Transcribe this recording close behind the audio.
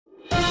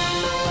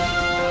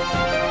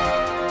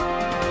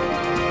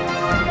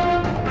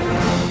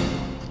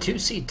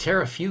Two-seat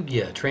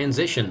Terrafugia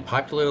transition,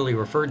 popularly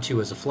referred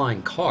to as a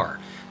flying car,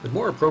 but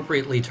more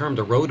appropriately termed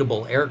a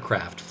roadable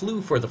aircraft,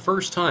 flew for the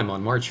first time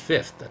on March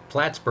 5th at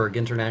Plattsburgh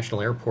International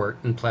Airport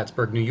in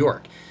Plattsburgh, New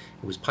York.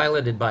 It was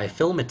piloted by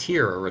Phil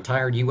Matier, a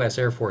retired U.S.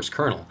 Air Force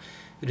colonel,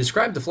 who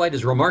described the flight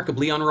as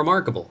remarkably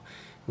unremarkable,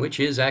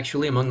 which is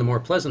actually among the more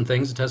pleasant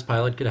things a test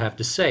pilot could have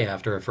to say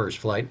after a first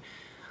flight.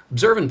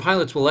 Observant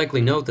pilots will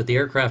likely note that the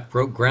aircraft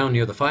broke ground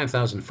near the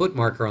 5,000-foot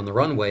marker on the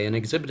runway and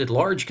exhibited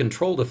large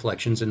control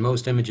deflections in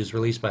most images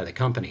released by the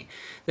company.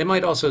 They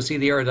might also see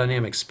the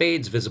aerodynamic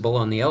spades visible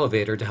on the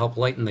elevator to help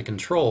lighten the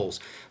controls.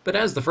 But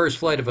as the first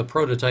flight of a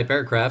prototype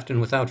aircraft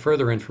and without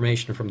further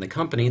information from the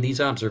company,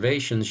 these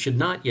observations should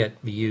not yet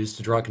be used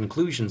to draw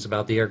conclusions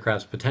about the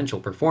aircraft's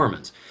potential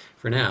performance.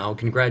 For now,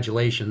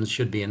 congratulations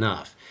should be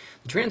enough.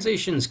 The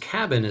transition's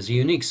cabin is a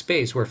unique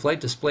space where flight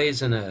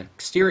displays and a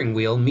steering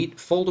wheel meet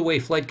fold-away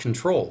flight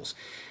controls,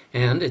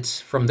 and it's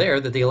from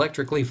there that the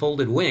electrically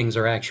folded wings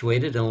are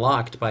actuated and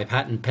locked by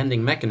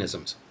patent-pending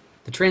mechanisms.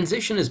 The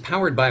transition is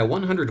powered by a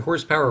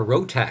 100-horsepower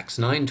Rotax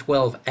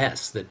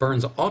 912S that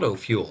burns auto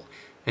fuel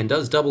and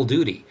does double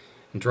duty,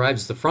 and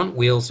drives the front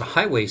wheels to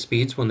highway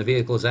speeds when the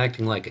vehicle is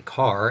acting like a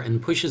car,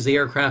 and pushes the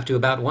aircraft to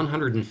about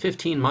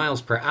 115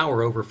 miles per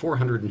hour over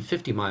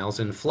 450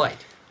 miles in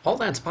flight. All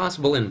that's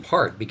possible in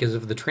part because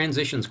of the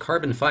transition's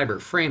carbon fiber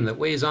frame that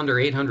weighs under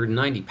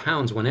 890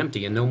 pounds when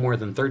empty and no more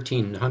than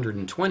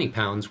 1,320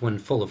 pounds when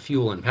full of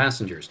fuel and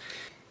passengers.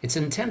 It's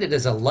intended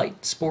as a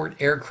light sport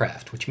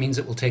aircraft, which means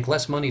it will take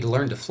less money to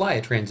learn to fly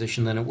a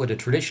transition than it would a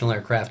traditional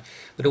aircraft,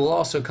 but it will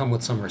also come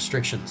with some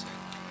restrictions.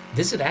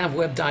 Visit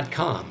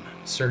AVweb.com,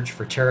 search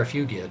for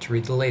Terrafugia to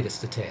read the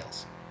latest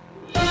details.